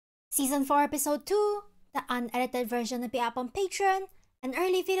Season 4 Episode 2. The unedited version will be up on Patreon, and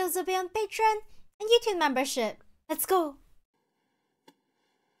early videos will be on Patreon and YouTube membership. Let's go!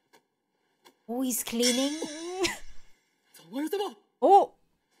 Oh, he's cleaning. Oh!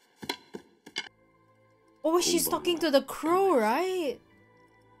 Oh, she's talking to the crow, right?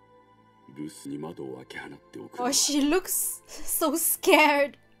 Oh, she looks so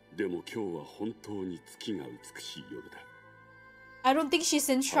scared. I don't think she's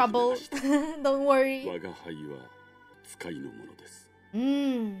in trouble. Don't worry.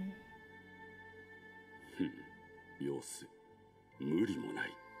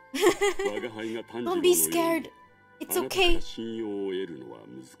 Don't be scared. It's okay.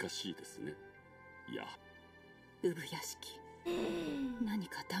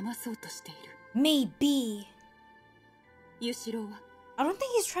 Maybe. I don't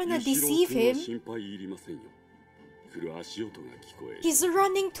think he's trying to deceive him. He's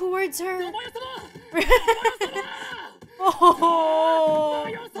running towards her. Oh.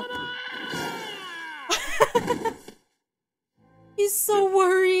 He's so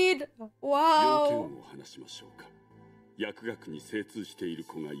worried. Wow.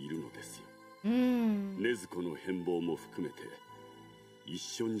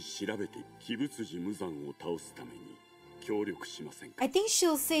 I think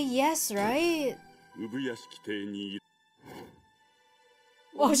she'll say yes, right?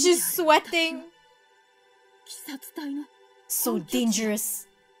 Oh, she's sweating. So dangerous.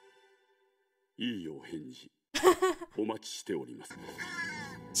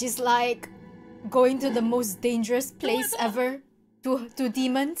 She's like going to the most dangerous place ever to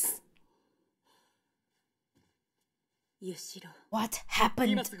demons. What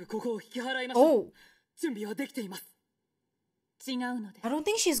happened? Oh. I don't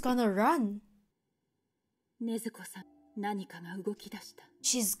think she's gonna run.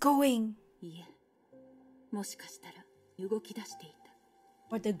 She's going.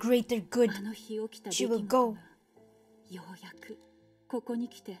 For the greater good, she will go.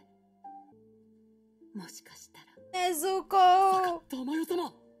 Nezuko!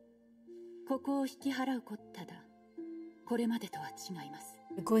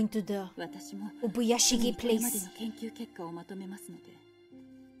 We're going to the Ubuyashigi place.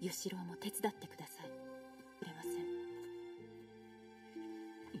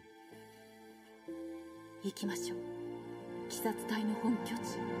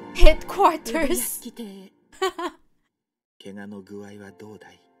 Headquarters.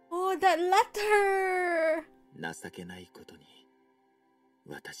 Oh, that letter.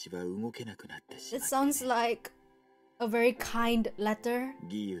 It sounds like a very kind letter.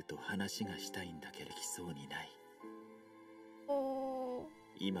 Oh.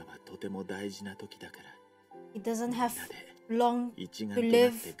 He doesn't have long to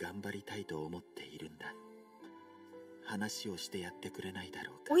live.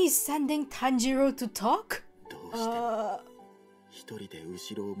 Oh, he's sending Tanjiro to talk?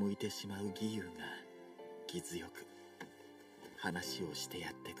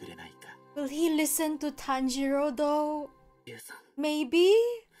 Will he listen to Tanjiro though? Maybe?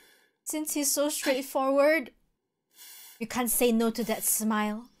 Since he's so straightforward. You can't say no to that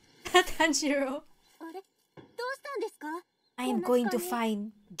smile. Tanjiro. I am going to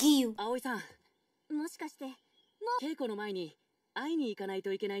find Giyu.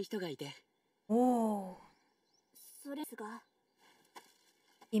 Oh.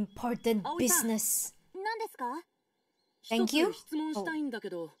 Important business. Thank you.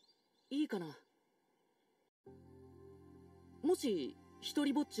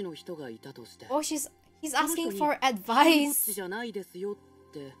 Oh, he's asking for advice.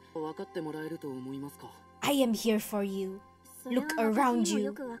 I am here for you. Look around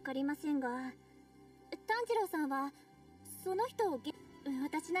you.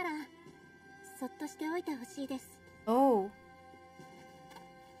 Oh.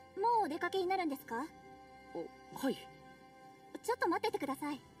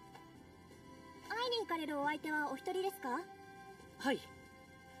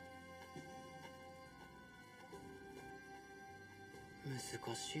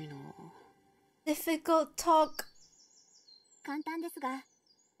 Difficult talk.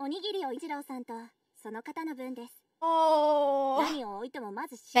 Oh.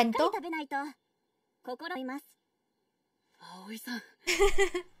 Bento?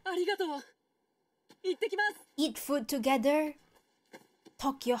 Eat food together.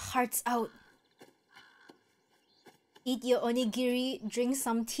 Talk your hearts out. Eat your onigiri, drink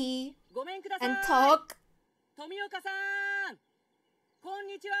some tea, and talk. Tomioka-san!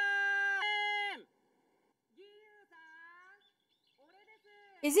 Konnichiwa!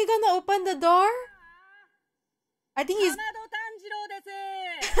 Is he gonna open the door? I think he's... かまど炭治郎です。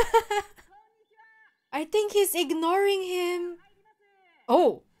 I think he's ignoring him.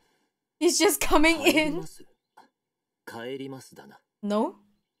 Oh, he's just coming 帰り in. ます。帰りますだな。 No,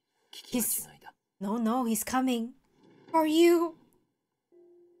 聞き間違いだ。 no, he's coming for you.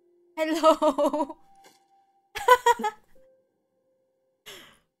 Hello.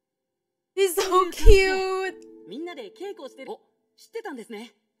 He's so cute. みんなで稽古してる。お、知ってたんです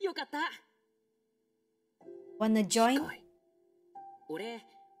ね。よかった。 Wanna join? はい。俺、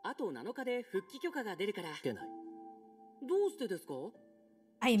あと7日で復帰許可が出るから。けない。どうしてですか？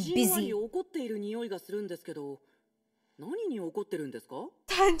 I am じんわり busy. 怒っている匂いがするんですけど、何に怒ってるんですか？お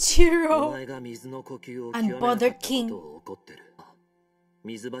Tanjiro. 前が水の呼吸を極 And めなかった Brother こ King. とを怒ってる。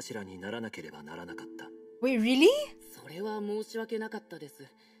水柱にならなければならなかった。 Wait, really? それは申し訳なかったです。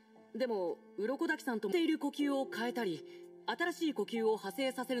でも、鱗滝さんとしている呼吸を変えたり、新しい呼吸を派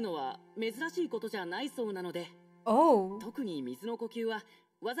生させるのは珍しいことじゃないそうなので、 Oh. 特に水の呼吸は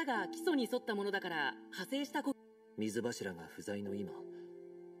技が基礎に沿ったものだから派生した呼吸。水柱が不在の今、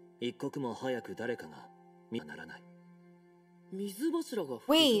一刻も早く誰かがならない。水柱が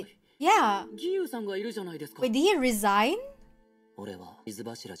不 Wait, 在。 yeah. 義勇さんがいるじゃないですか。 Wait, did he resign? 俺は水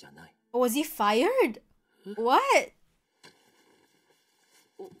柱じゃない。 Or was he fired? What?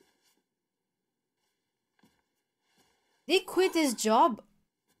 Did he quit his job?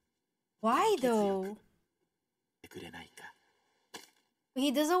 Why though? くれないか。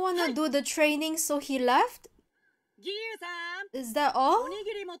 He doesn't want to do the training, so he left? 義勇さん、 Is that all? おに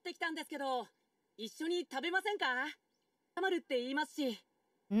ぎり持ってきたんですけど、一緒に食べませんか？たまるって言いますし。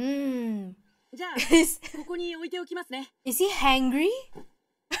Hmm. じゃあ、 Is ここに置いておきますね。 he hangry?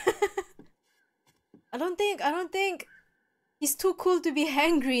 I don't think he's too cool to be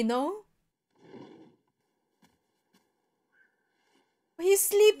hangry, no? He's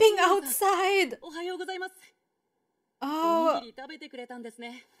sleeping outside. おはようございます。お Oh, にぎり食べてくれたんです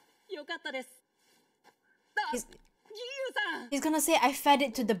ね。よかったです。あ、 he's, 義勇さん、 he's gonna say I fed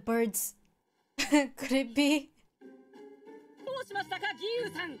it to the birds. Could it be? どうしましたか、義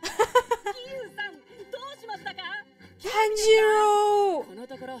勇さん。義勇さん、どうしましたか。 Tanjiro! この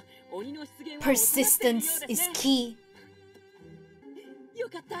ところ鬼の出現を Persistence is key. よ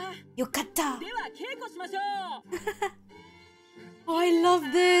かった。 Yokata. では稽古しましょう。 Oh, I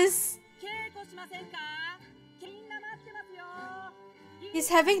love this. 稽古しませんか？みんな待ってますよ。 He's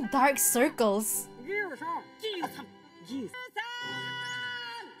having dark circles. 義勇さん、義勇さん、義勇さ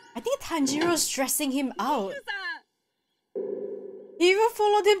I think Tanjiro's stressing him ん、 out. 義勇さん。 He even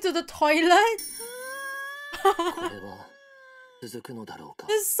followed him to the toilet. これは続くのだろうか。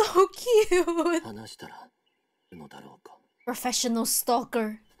 It's so cute. 話したらのだろうか。 Professional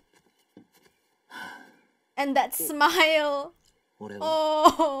stalker. And that smile. 俺は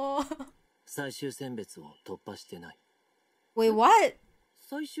Oh. 最終選別を突破してない。 Wait, what?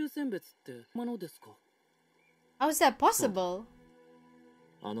 最終選別ってものですか？ How is that possible?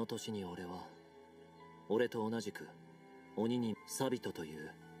 あの年に俺と同じく鬼にサビトとい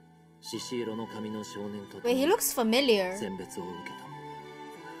う獅子色の髪の少年と Wait, he looks familiar. 選別を受けた。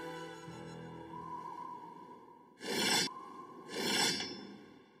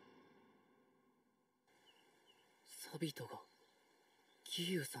サビトが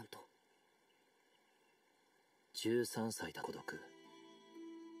義勇さんと。 13歳だ孤独。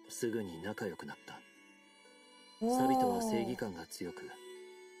すぐに仲良くなった。サビトは正義感が強く、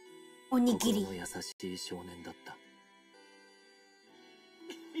心 Onigiri. の優しい少年だった。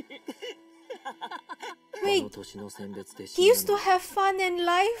あの Wait, 年の選別で he used to have fun in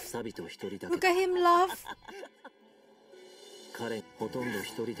life? サビト一人だ Look け at him laugh. 彼ほとんど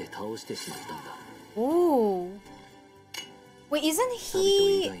一人で倒してしまったんだ。 Oh. Wait, isn't サビト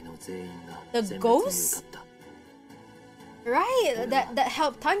以 he 外の全員が the 選別に ghost? 受かった。 right? That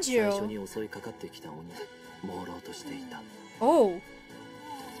helped 最初 Tanjiro. に襲いかかってきた鬼で朦朧としていた。 Oh.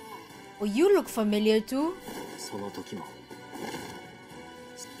 Oh, you look familiar too. その時も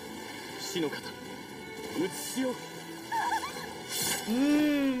死の方、打ちしよう。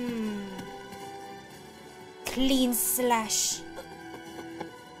 Clean slash.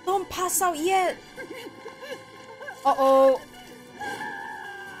 Don't pass out yet. Uh-oh.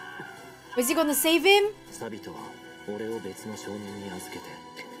 Is he gonna save him? サビトは俺を別の少年に預けて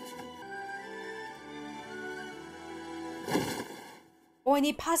Oh, and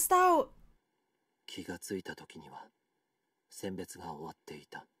he passed out. 気がついた時には選別が終わってい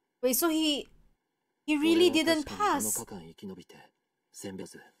た。 Wait, so he really 俺は didn't 確かに pass. 7日間生き延びて選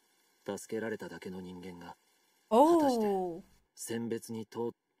別助けられただけの人間が Oh. 選別に通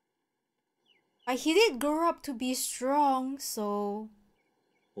っ But he did grow up to be strong, so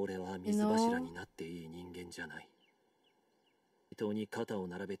俺は水柱になっていい人間じゃない。人に肩を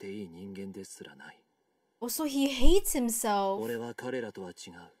並べていい人間ですらない。Also, he hates himself. 俺は彼らとは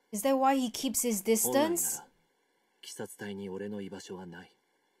違う。Is that why he keeps his 本来な distance? ら鬼殺隊に俺の居場所はない。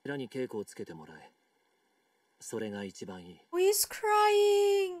寺に稽古をつけてもらえ。それが一番いい。Oh, he's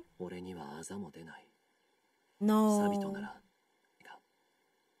crying. 俺にはあざも出ない。 No. サビトなら。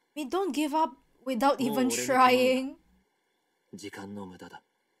 We don't give up without even もう俺の trying. 時間の無駄だ。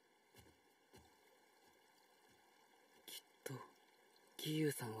きっと義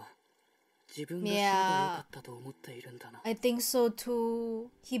勇さんは自分が死ねばよかったと思っているんだな。 I think so too.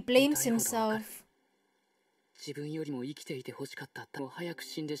 He blames himself. 自分よりも生きていて欲しかったも早く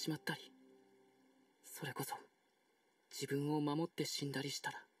死んでしまったり、それこそ自分を守って死んだりし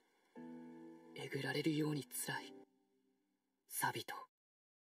たらえぐられるように辛い。サビと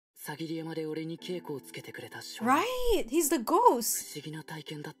さぎり山で俺に稽古をつけてくれた少年。 Right, he's the ghost. 不思議な体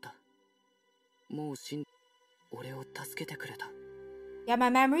験だった。もう死ん俺を助けてくれた。 Yeah,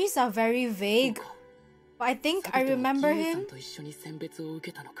 my memories are very vague. But I think I remember 義勇さん him. と一緒に選別を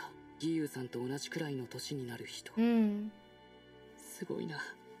受けたのか。義勇さんと同じくらいの年になる人。 すごいな、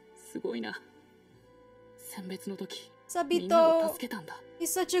すごいな。選別の時みんなを Sabito, 助けたんだ。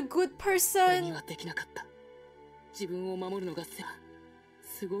 he's such a good 俺に person. はできなかった。自分を守るのが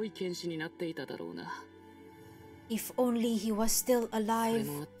すごい剣士になっていただろうな。 If only he was still それ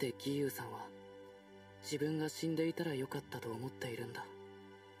alive. もあって義勇さんは自分が死んでいたらよかったと思っているんだ。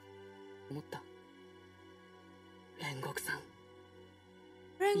思った。煉獄さん、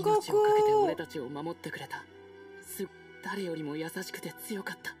命をかけて俺 Rengoku, たちを守ってくれた。誰よりも優しくて強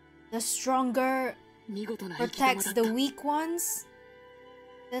かった。 the stronger 見事な生き様だ protects った。 the weak ones.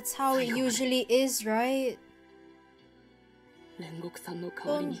 That's how it usually is, right? 煉獄さんの代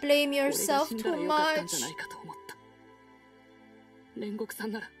わりに Don't blame 俺が yourself 死んだら too よかったんじゃ much. ないかと思った。煉獄さ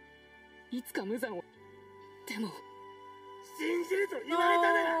んならいつか無残を。でも信じると言われた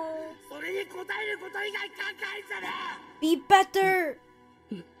なら No. それに応えること以外考えじゃねえ。 Be better.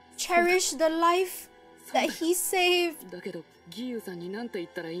 Cherish the life that he saved. だけど義勇さんに何て言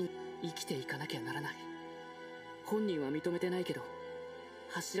ったらいい。生きていかなきゃならない。本人は認めてないけど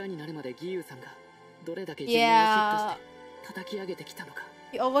柱になるまで義勇さんがどれだけ自分を嫉妬して叩き上げてきたのか。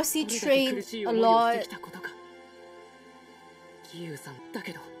 He obviously どれだけ苦 trained しい a 思いをして lot. きたことか。義勇さんだ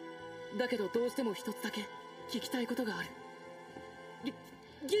けどどうしても一つだけ聞きたいことがある。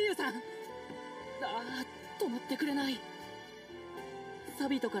義勇さん、止まってくれない。サ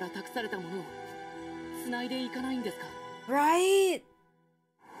ビトから託されたものを繋いでいかないんですか。 Right?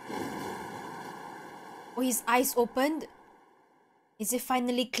 Oh, his eyes opened. Is it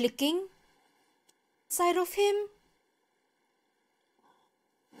finally clicking inside of him?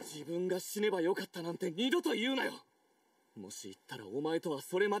 自分が死ねばよかったなんて二度と言うなよ。もし言ったらお前とは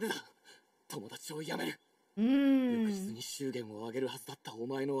それまでだ。友達を辞める。翌日に祝言を挙げるはずだったお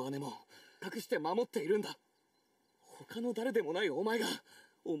前の姉も隠して守っているんだ。他の誰でもないお前が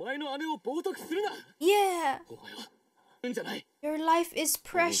お前の姉を冒涜するな。 Yeah. お前はうんじゃない。 Your life is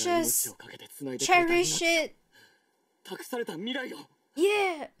お前が precious. 命をかけて繋いでくれた Cherish 命、 it. 託された未来を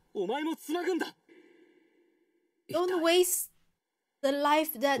Yeah. お前も繋ぐんだ。 Don't waste the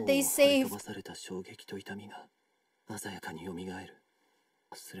life that they 飛 saved. ばされた衝撃と痛みが鮮やかに蘇る。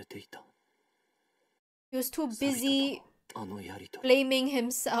忘れていた。 He was too busy あのやりとり blaming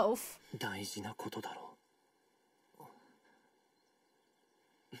himself. 大事なことだろ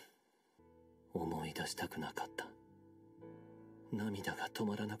う。思い出したくなかった。涙が止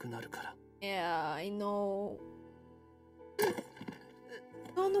まらなくなるから。 Yeah, I know.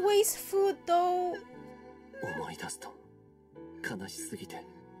 Don't waste food though. 思い出すと悲しすぎて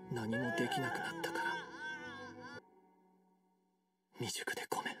何もできなくなったから。未熟で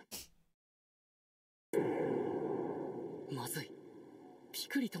ごめん。まずい。ピ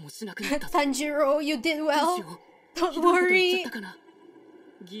クリともしなくなった。 Tanjiro, you did どう well. しよう。 Don't ひどいこと言っ worry. ちゃったかな。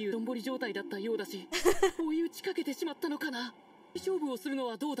義勇どんぼり状態だったようだし追い打ちかけてしまったのかな。勝負をするの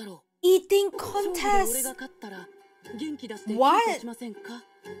はどうだろう。 Eating 勝負で俺が contest. 勝ったら元気出して What? 稽古しませんか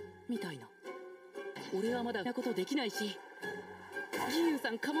みたいな。俺はまだなことできないし、義勇さ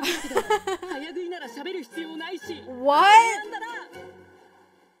ん寡黙だけど早食いなら喋る必要ないし。 What? なんだな。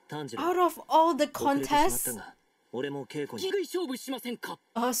炭治郎 Out of all the 遅れてしまった contests, が俺も稽古に。気食い勝負しませんか。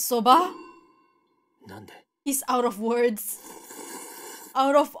 Soba, なんで he's out of words.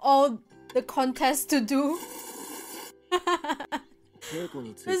 Out of all the contests to do. 稽古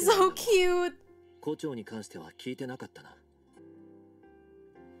について It's so cute. 校長に関しては聞いてなかったな。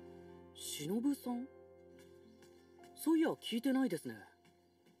忍さん、そういや聞いてないですね。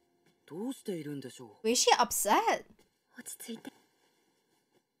どうしているんでしょう。 Was she upset? 落ち着いて。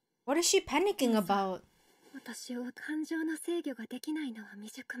What is she panicking about? 私を感情の制御ができないのは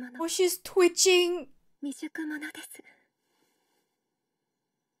未熟者。 Oh, she's twitching. 未熟者です。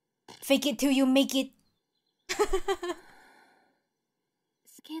 Fake it till you make it.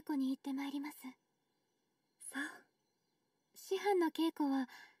 稽古に行ってまいります。さあ、師範の稽古は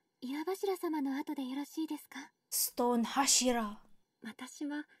岩柱様の後でよろしいですか？ Stone Hashira. 私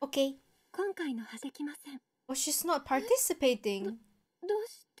は Okay. 今回のはできません。 Oh, she's not participating. どう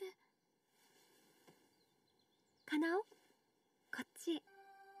して？かなお、こっちへ。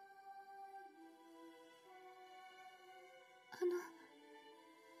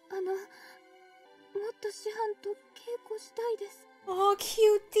もっと師範と稽古したいです。 Oh,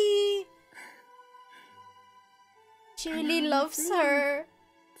 cutie. She really loves her.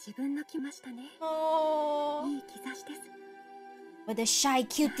 自分の来ましたね。 Oh, いい兆しです。 what a shy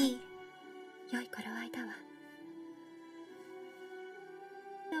cutie. 良い頃合いだわ。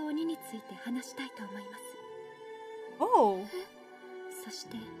鬼について話したいと思います。 Oh, そし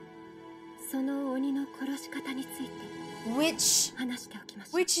てその鬼の殺し方について which 話しておきまし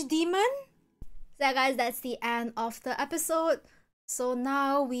ょう。 which demon? So yeah, guys, that's the end of the episode. So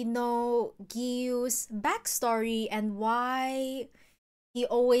now we know GIYU'S backstory and why he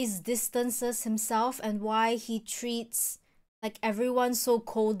always distances himself and why he treats like everyone so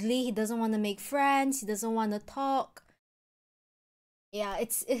coldly. He doesn't want to make friends. He doesn't want to talk. Yeah,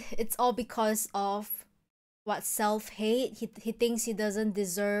 it's all because of what self-hate. He thinks he doesn't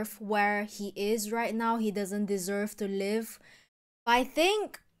deserve where he is right now. He doesn't deserve to live. But I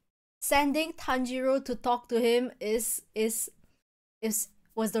think sending Tanjiro to talk to him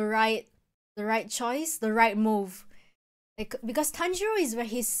was the right choice, the right move. Like, because Tanjiro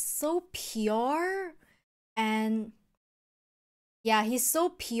he's so pure, and yeah, he's so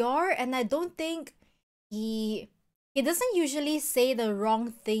pure, and I don't think he doesn't usually say the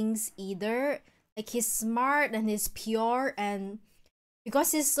wrong things either. Like, he's smart and he's pure, and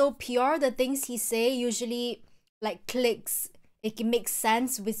because he's so pure, the things he say usually like clicks. It makes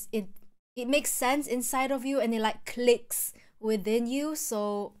sense with it. It makes sense inside of you, and it like clicks within you.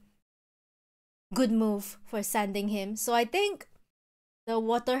 So good move for sending him. So I think the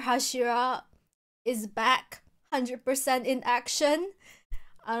Water Hashira is back 100% in action.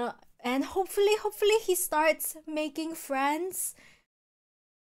 And hopefully he starts making friends.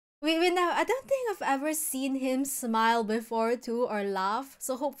 I don't think I've ever seen him smile before too, or laugh.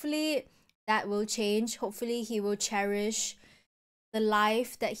 So hopefully that will change. Hopefully he will cherish the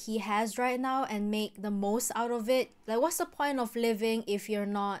life that he has right now and make the most out of it. Like, what's the point of living if you're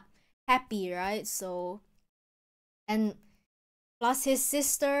not happy, right? So, and plus his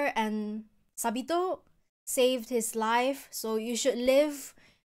sister and Sabito saved his life, so you should live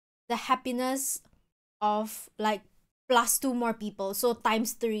the happiness of like plus 2 more people, so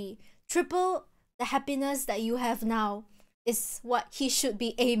times 3, triple the happiness that you have now is what he should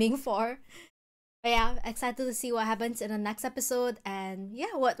be aiming for. But yeah, excited to see what happens in the next episode, and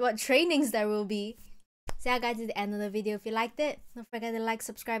yeah, what trainings there will be. So yeah, guys, at the end of the video, if you liked it, don't forget to like,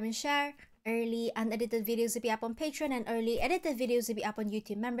 subscribe, and share. Early unedited videos will be up on Patreon, and early edited videos will be up on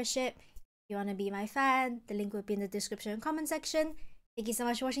YouTube membership. If you want to be my fan, the link will be in the description and comment section. Thank you so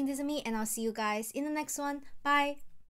much for watching this with me, and I'll see you guys in the next one. Bye!